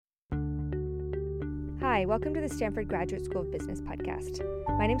Hi, welcome to the Stanford Graduate School of Business podcast.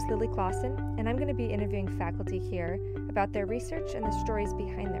 My name is Lily Clausen, and I'm going to be interviewing faculty here about their research and the stories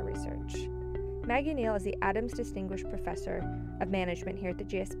behind their research. Maggie Neale is the Adams Distinguished Professor of Management here at the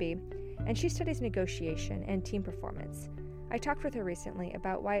GSB, and she studies negotiation and team performance. I talked with her recently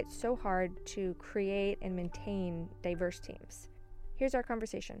about why it's so hard to create and maintain diverse teams. Here's our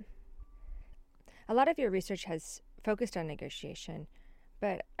conversation. A lot of your research has focused on negotiation,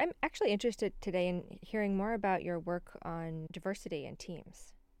 but I'm actually interested today in hearing more about your work on diversity in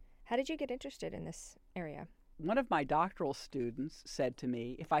teams. How did you get interested in this area? One of my doctoral students said to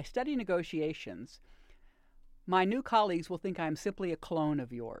me, if I study negotiations, my new colleagues will think I'm simply a clone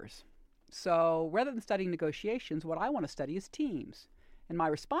of yours. So rather than studying negotiations, what I want to study is teams. And my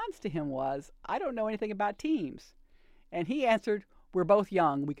response to him was, I don't know anything about teams. And he answered, we're both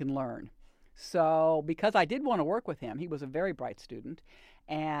young, we can learn. So because I did want to work with him, he was a very bright student,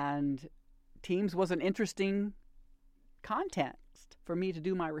 and teams was an interesting context for me to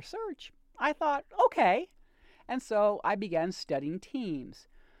do my research, I thought, okay. And so I began studying teams.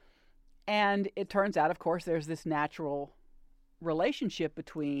 And it turns out, of course, there's this natural relationship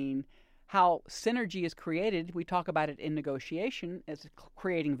between how synergy is created. We talk about it in negotiation as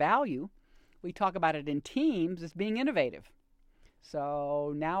creating value. We talk about it in teams as being innovative.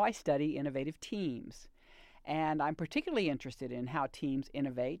 So now I study innovative teams. And I'm particularly interested in how teams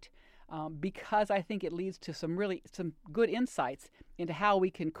innovate because I think it leads to some good insights into how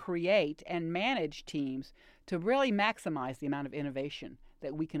we can create and manage teams to really maximize the amount of innovation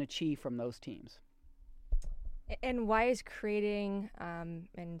that we can achieve from those teams. And why is creating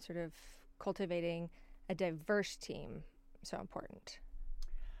and sort of cultivating a diverse team so important?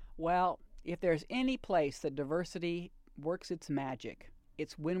 Well, if there's any place that diversity works its magic,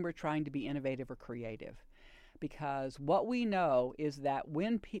 it's when we're trying to be innovative or creative. Because what we know is that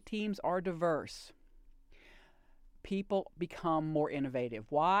when teams are diverse, people become more innovative.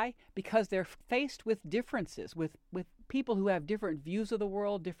 Why? Because they're faced with differences, with people who have different views of the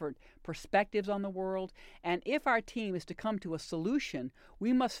world, different perspectives on the world. And if our team is to come to a solution,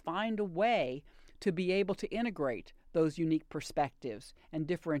 we must find a way to be able to integrate those unique perspectives and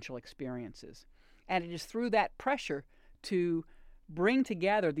differential experiences. And it is through that pressure to bring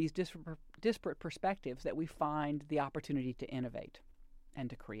together these disparate perspectives that we find the opportunity to innovate and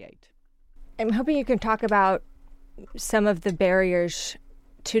to create. I'm hoping you can talk about some of the barriers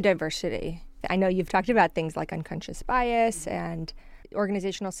to diversity. I know you've talked about things like unconscious bias and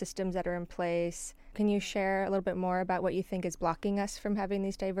organizational systems that are in place. Can you share a little bit more about what you think is blocking us from having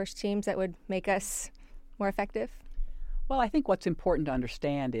these diverse teams that would make us more effective? Well, I think what's important to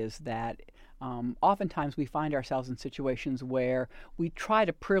understand is that oftentimes we find ourselves in situations where we try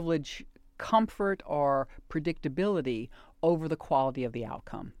to privilege comfort or predictability over the quality of the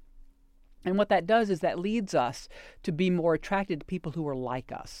outcome. And what that does is that leads us to be more attracted to people who are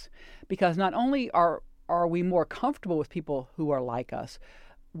like us. Because not only are we more comfortable with people who are like us,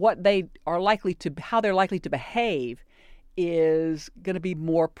 how they're likely to behave is going to be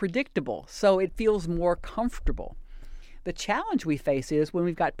more predictable. So it feels more comfortable. The challenge we face is when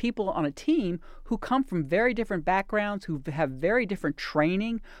we've got people on a team who come from very different backgrounds, who have very different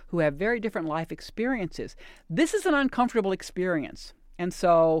training, who have very different life experiences. This is an uncomfortable experience. And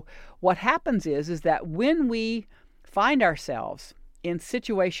so what happens is that when we find ourselves in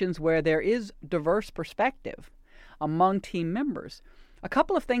situations where there is diverse perspective among team members, a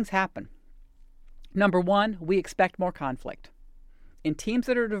couple of things happen. Number one, we expect more conflict. In teams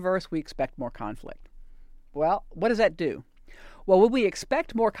that are diverse, we expect more conflict. Well, what does that do? Well, when we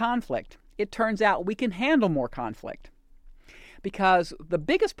expect more conflict, it turns out we can handle more conflict. Because the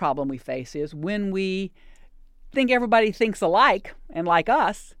biggest problem we face is when we think everybody thinks alike and like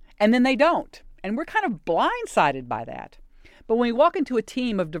us, and then they don't. And we're kind of blindsided by that. But when we walk into a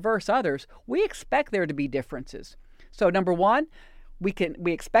team of diverse others, we expect there to be differences. So number one, we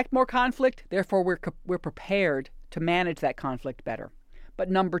expect more conflict, therefore we're prepared to manage that conflict better. But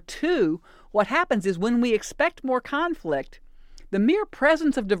number two, what happens is when we expect more conflict, the mere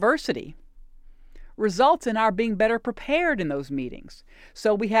presence of diversity results in our being better prepared in those meetings.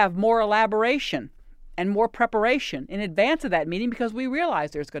 So we have more elaboration and more preparation in advance of that meeting because we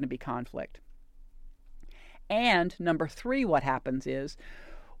realize there's going to be conflict. And number three, what happens is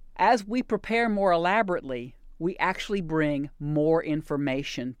as we prepare more elaborately, we actually bring more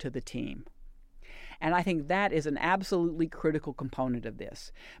information to the team. And I think that is an absolutely critical component of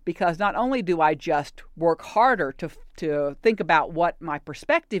this, because not only do I just work harder to think about what my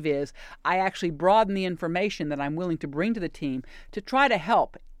perspective is, I actually broaden the information that I'm willing to bring to the team to try to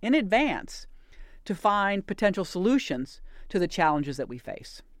help in advance to find potential solutions to the challenges that we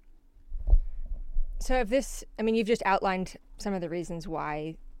face. So if this, I mean, you've just outlined some of the reasons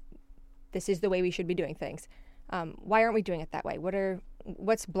why this is the way we should be doing things. Why aren't we doing it that way?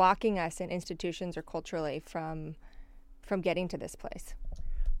 What's blocking us in institutions or culturally from getting to this place?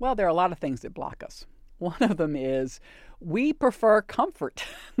 Well, there are a lot of things that block us. One of them is we prefer comfort.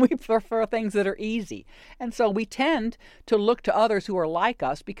 We prefer things that are easy. And so we tend to look to others who are like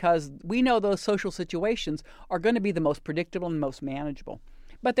us because we know those social situations are going to be the most predictable and most manageable.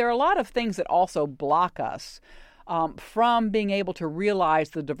 But there are a lot of things that also block us from being able to realize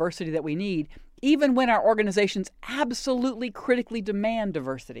the diversity that we need, even when our organizations absolutely critically demand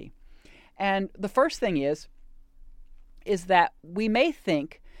diversity. And the first thing is that we may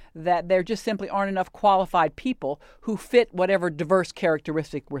think that there just simply aren't enough qualified people who fit whatever diverse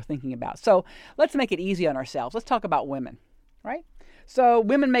characteristic we're thinking about. So let's make it easy on ourselves. Let's talk about women, right? So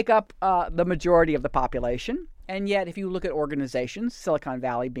women make up the majority of the population. And yet, if you look at organizations, Silicon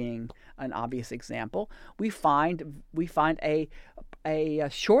Valley being an obvious example, we find a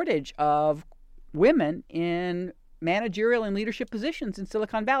shortage of women in managerial and leadership positions in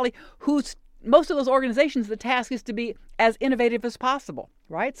Silicon Valley, whose most of those organizations, the task is to be as innovative as possible,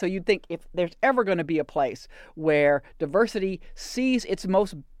 right? So you'd think if there's ever going to be a place where diversity sees its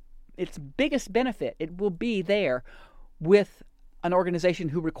biggest benefit, it will be there with an organization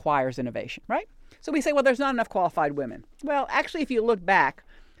who requires innovation, right? So we say, well, there's not enough qualified women. Well, actually, if you look back,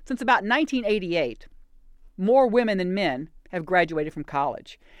 since about 1988, more women than men have graduated from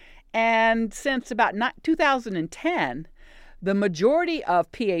college. And since about 2010, the majority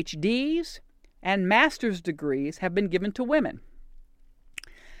of PhDs and master's degrees have been given to women.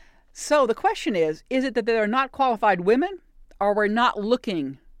 So the question is it that there are not qualified women, or we're not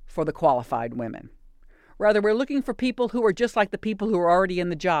looking for the qualified women? Rather, we're looking for people who are just like the people who are already in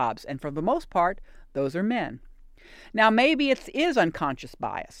the jobs, and for the most part, those are men. Now, maybe it is unconscious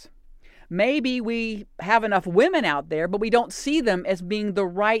bias. Maybe we have enough women out there, but we don't see them as being the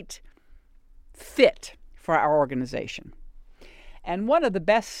right fit for our organization. And one of the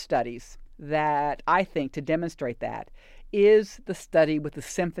best studies that I think to demonstrate that is the study with the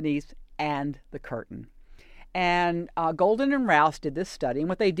symphonies and the curtain. And Golden and Rouse did this study, and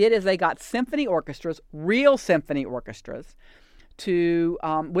what they did is they got symphony orchestras, real symphony orchestras, to,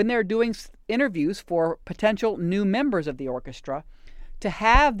 when they're doing interviews for potential new members of the orchestra, to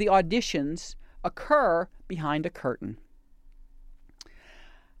have the auditions occur behind a curtain.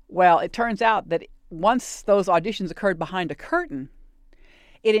 Well, it turns out that once those auditions occurred behind a curtain,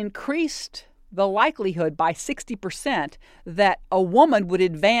 it increased the likelihood by 60% that a woman would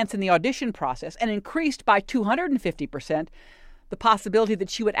advance in the audition process, and increased by 250% the possibility that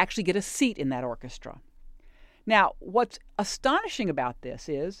she would actually get a seat in that orchestra. Now, what's astonishing about this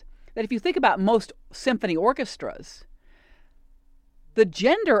is that if you think about most symphony orchestras, the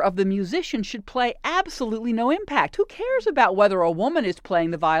gender of the musician should play absolutely no impact. Who cares about whether a woman is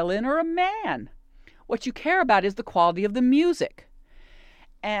playing the violin or a man? What you care about is the quality of the music.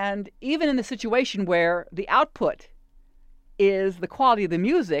 And even in the situation where the output is the quality of the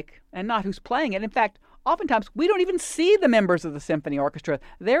music and not who's playing it, in fact, oftentimes we don't even see the members of the symphony orchestra.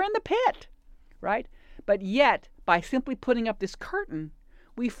 They're in the pit, right? But yet, by simply putting up this curtain,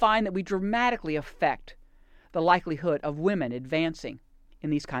 we find that we dramatically affect the likelihood of women advancing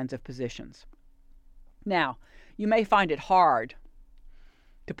in these kinds of positions. Now, you may find it hard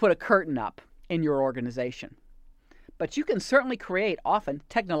to put a curtain up in your organization, but you can certainly create often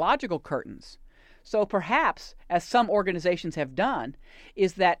technological curtains. So perhaps, as some organizations have done,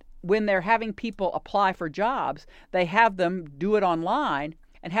 is that when they're having people apply for jobs, they have them do it online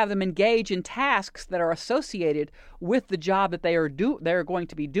and have them engage in tasks that are associated with the job that they're going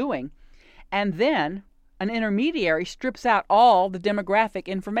to be doing. And then an intermediary strips out all the demographic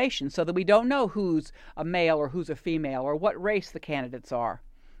information so that we don't know who's a male or who's a female or what race the candidates are.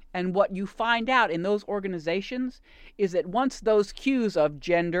 And what you find out in those organizations is that once those cues of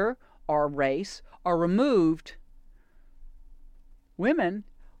gender or race are removed, women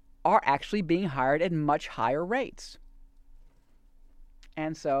are actually being hired at much higher rates.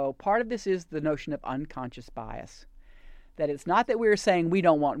 And so part of this is the notion of unconscious bias. That it's not that we're saying we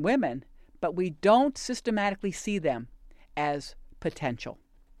don't want women, but we don't systematically see them as potential.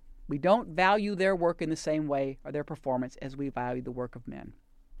 We don't value their work in the same way or their performance as we value the work of men.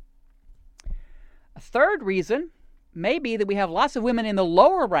 A third reason may be that we have lots of women in the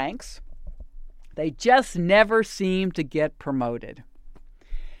lower ranks. They just never seem to get promoted.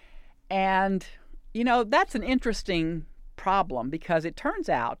 And, that's an interesting problem because it turns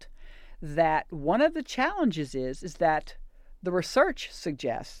out that one of the challenges is that the research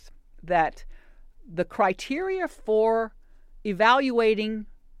suggests that the criteria for evaluating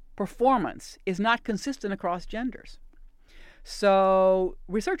performance is not consistent across genders. So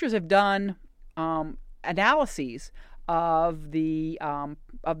researchers have done analyses of the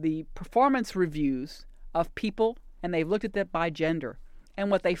performance reviews of people, and they've looked at that by gender. And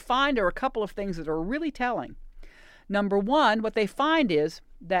what they find are a couple of things that are really telling. Number one, what they find is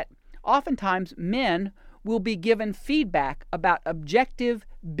that oftentimes men will be given feedback about objective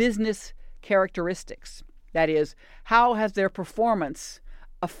business characteristics. That is, how has their performance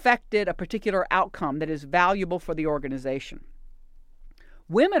affected a particular outcome that is valuable for the organization?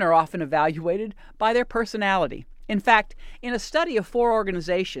 Women are often evaluated by their personality. In fact, in a study of 4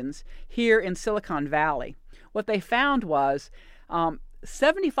 organizations here in Silicon Valley, what they found was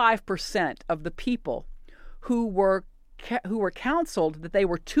 75% of the people who were counseled that they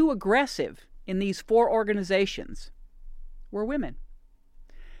were too aggressive in these 4 organizations were women.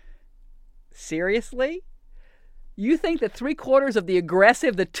 Seriously? You think that 3/4 of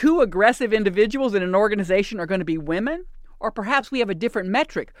the too aggressive individuals in an organization are going to be women? Or perhaps we have a different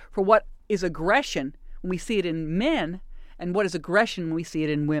metric for what is aggression when we see it in men and what is aggression when we see it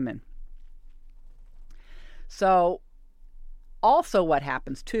in women. So also what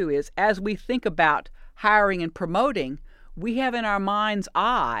happens too is as we think about hiring and promoting, we have in our mind's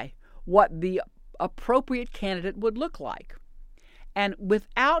eye what the appropriate candidate would look like. And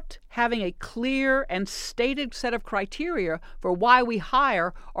without having a clear and stated set of criteria for why we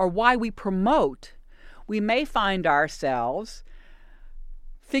hire or why we promote, we may find ourselves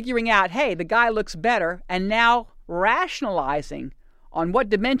figuring out, hey, the guy looks better, and now rationalizing on what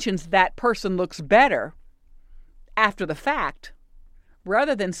dimensions that person looks better after the fact,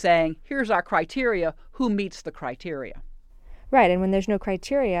 rather than saying, here's our criteria, who meets the criteria. Right, and when there's no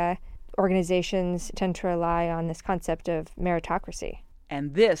criteria, organizations tend to rely on this concept of meritocracy.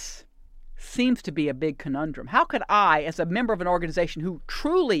 And this seems to be a big conundrum. How could I, as a member of an organization who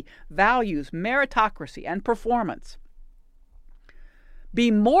truly values meritocracy and performance, be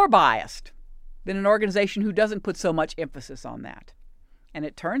more biased than an organization who doesn't put so much emphasis on that? And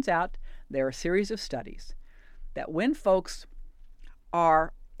it turns out there are a series of studies that when folks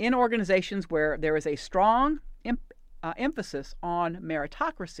are in organizations where there is a strong emphasis on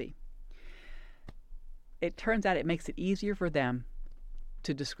meritocracy, it turns out it makes it easier for them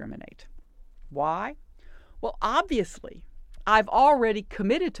to discriminate. Why? Well, obviously, I've already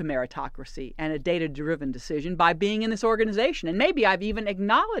committed to meritocracy and a data-driven decision by being in this organization. And maybe I've even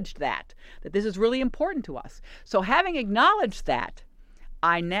acknowledged that this is really important to us. So having acknowledged that,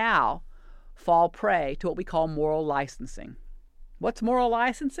 I now fall prey to what we call moral licensing. What's moral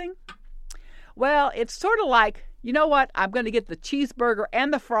licensing? Well, it's sort of like, you know what, I'm going to get the cheeseburger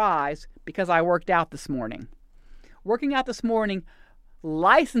and the fries because I worked out this morning. Working out this morning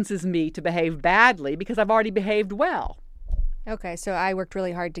licenses me to behave badly because I've already behaved well. Okay, so I worked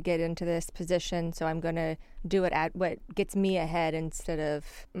really hard to get into this position, so I'm going to do it at what gets me ahead instead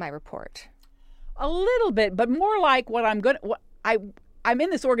of my report. A little bit, but more like I'm in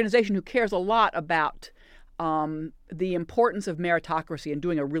this organization who cares a lot about the importance of meritocracy and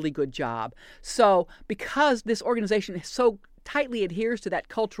doing a really good job. So because this organization so tightly adheres to that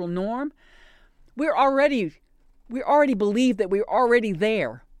cultural norm, we already believe that we're already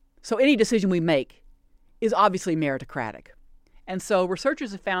there. So any decision we make is obviously meritocratic. And so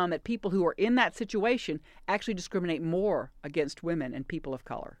researchers have found that people who are in that situation actually discriminate more against women and people of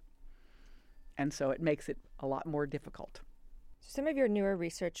color. And so it makes it a lot more difficult. Some of your newer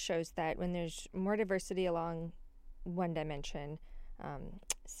research shows that when there's more diversity along one dimension,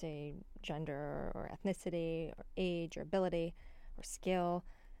 say gender or ethnicity or age or ability or skill,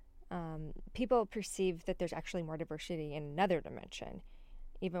 people perceive that there's actually more diversity in another dimension,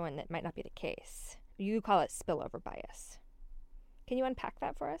 even when that might not be the case. You call it spillover bias. Can you unpack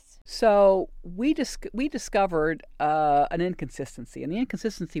that for us? So we discovered an inconsistency, and the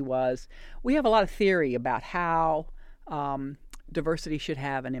inconsistency was we have a lot of theory about how diversity should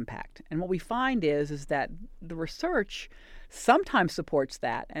have an impact. And what we find is that the research sometimes supports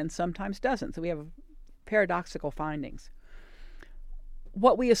that and sometimes doesn't. So we have paradoxical findings.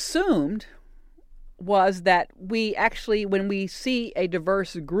 What we assumed was that we actually, when we see a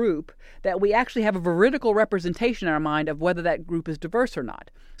diverse group, that we actually have a veridical representation in our mind of whether that group is diverse or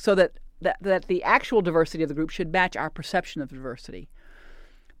not. So that the actual diversity of the group should match our perception of diversity.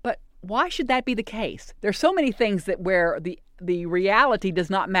 But why should that be the case? There's so many things that where the reality does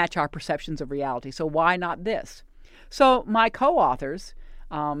not match our perceptions of reality. So why not this? So my co-authors,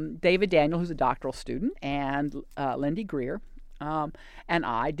 David Daniel, who's a doctoral student, and Lindy Greer, and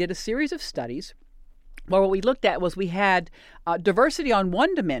I did a series of studies where what we looked at was we had diversity on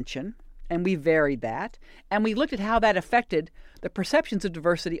one dimension, and we varied that. And we looked at how that affected the perceptions of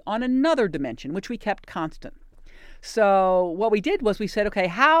diversity on another dimension, which we kept constant. So what we did was we said, okay,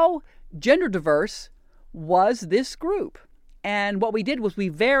 how gender diverse was this group? And what we did was we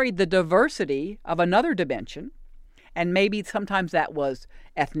varied the diversity of another dimension. And maybe sometimes that was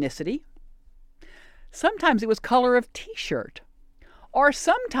ethnicity. Sometimes it was color of T-shirt. Or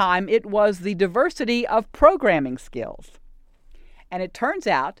sometimes it was the diversity of programming skills. And it turns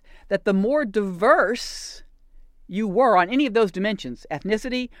out that the more diverse you were on any of those dimensions,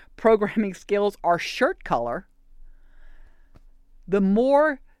 ethnicity, programming skills, or shirt color, the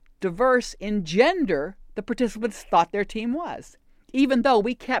more diverse in gender the participants thought their team was. Even though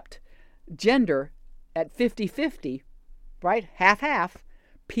we kept gender at 50-50, right, half-half,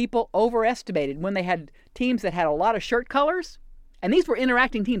 people overestimated when they had teams that had a lot of shirt colors. And these were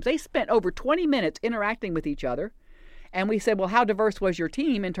interacting teams. They spent over 20 minutes interacting with each other. And we said, well, how diverse was your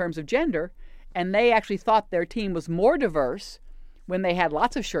team in terms of gender? And they actually thought their team was more diverse when they had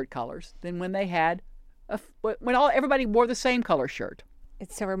lots of shirt colors than when they had everybody wore the same color shirt.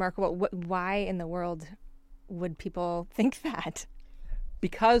 It's so remarkable. Why in the world would people think that?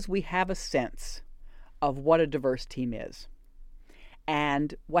 Because we have a sense of what a diverse team is.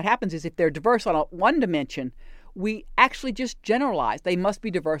 And what happens is if they're diverse on one dimension, we actually just generalize. They must be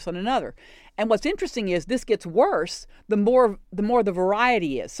diverse on another. And what's interesting is this gets worse the more the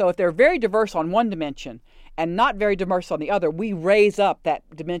variety is. So if they're very diverse on one dimension and not very diverse on the other, we raise up that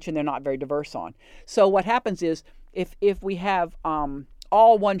dimension they're not very diverse on. So what happens is if we have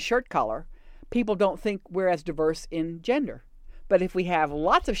all one shirt color, people don't think we're as diverse in gender. But if we have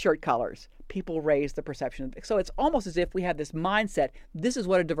lots of shirt colors, people raise the perception. So it's almost as if we have this mindset, this is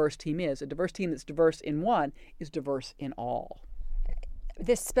what a diverse team is. A diverse team that's diverse in one is diverse in all.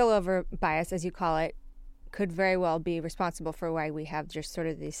 This spillover bias, as you call it, could very well be responsible for why we have just sort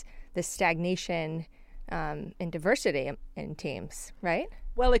of this stagnation in diversity in teams, right?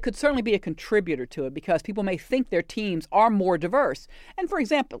 Well, it could certainly be a contributor to it because people may think their teams are more diverse. And for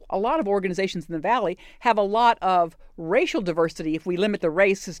example, a lot of organizations in the Valley have a lot of racial diversity if we limit the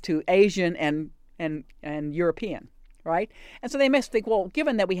races to Asian and European, right? And so they must think, well,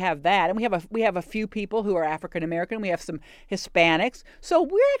 given that we have that, and we have a few people who are African American, we have some Hispanics, so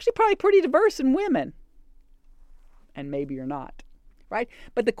we're actually probably pretty diverse in women. And maybe you're not, right?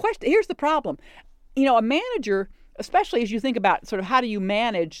 But here's the problem. You know, a manager, especially as you think about sort of how do you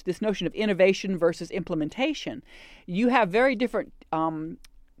manage this notion of innovation versus implementation, you have very different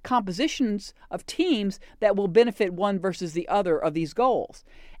compositions of teams that will benefit one versus the other of these goals.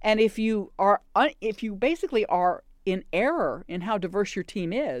 And if you basically are in error in how diverse your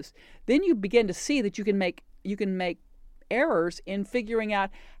team is, then you begin to see that you can make errors in figuring out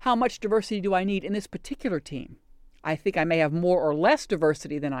how much diversity do I need in this particular team. I think I may have more or less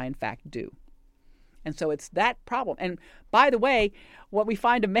diversity than I in fact do. And so it's that problem. And by the way, what we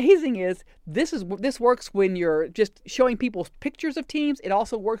find amazing is this works when you're just showing people pictures of teams. It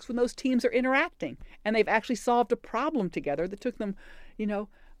also works when those teams are interacting and they've actually solved a problem together that took them,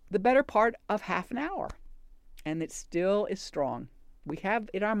 the better part of half an hour. And it still is strong. We have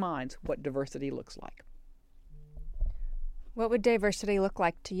in our minds what diversity looks like. What would diversity look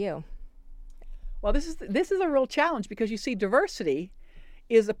like to you? Well, this is a real challenge because you see diversity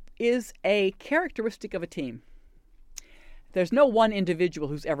is a characteristic of a team. There's no one individual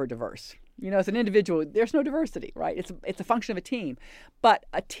who's ever diverse. As an individual, there's no diversity, right? It's a function of a team. But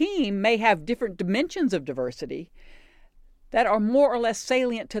a team may have different dimensions of diversity that are more or less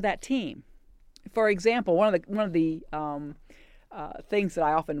salient to that team. For example, one of the things that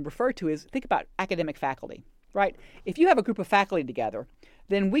I often refer to is think about academic faculty, right? If you have a group of faculty together,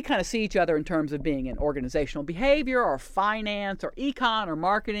 then we kind of see each other in terms of being in organizational behavior or finance or econ or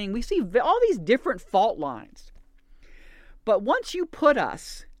marketing. We see all these different fault lines. But once you put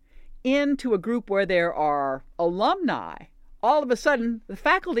us into a group where there are alumni, all of a sudden the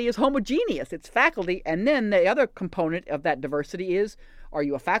faculty is homogeneous. It's faculty, and then the other component of that diversity is, are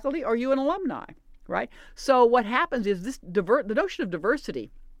you a faculty or are you an alumni, right? So what happens is the notion of diversity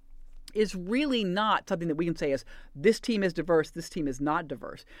is really not something that we can say is this team is diverse, this team is not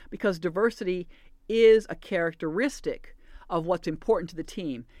diverse, because diversity is a characteristic of what's important to the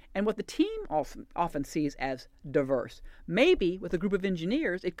team and what the team often sees as diverse. Maybe with a group of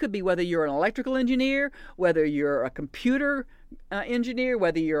engineers, it could be whether you're an electrical engineer, whether you're a computer engineer,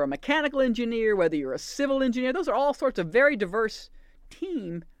 whether you're a mechanical engineer, whether you're a civil engineer. Those are all sorts of very diverse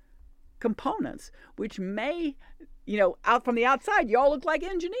team components, which may, out from the outside, you all look like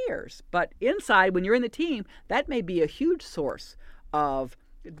engineers. But inside, when you're in the team, that may be a huge source of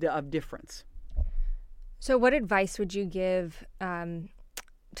difference. So what advice would you give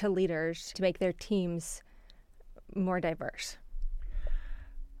to leaders to make their teams more diverse?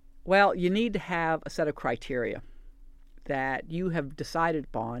 Well, you need to have a set of criteria that you have decided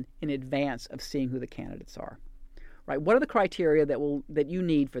upon in advance of seeing who the candidates are. Right? What are the criteria that you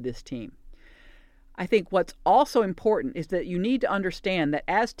need for this team? I think what's also important is that you need to understand that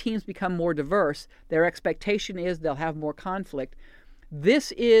as teams become more diverse, their expectation is they'll have more conflict.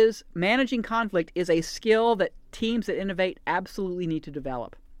 Managing conflict is a skill that teams that innovate absolutely need to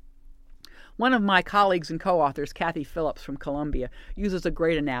develop. One of my colleagues and co-authors, Kathy Phillips from Columbia, uses a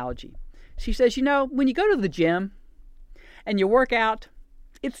great analogy. She says, when you go to the gym and you work out,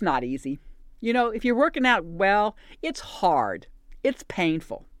 it's not easy. If you're working out well, it's hard. It's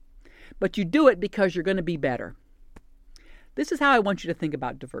painful. But you do it because you're going to be better. This is how I want you to think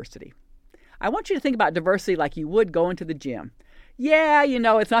about diversity. I want you to think about diversity like you would going to the gym. Yeah,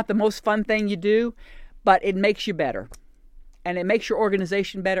 it's not the most fun thing you do, but it makes you better. And it makes your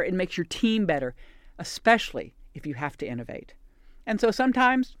organization better. It makes your team better, especially if you have to innovate. And so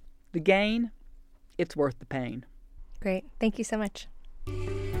sometimes the gain, it's worth the pain. Great. Thank you so much.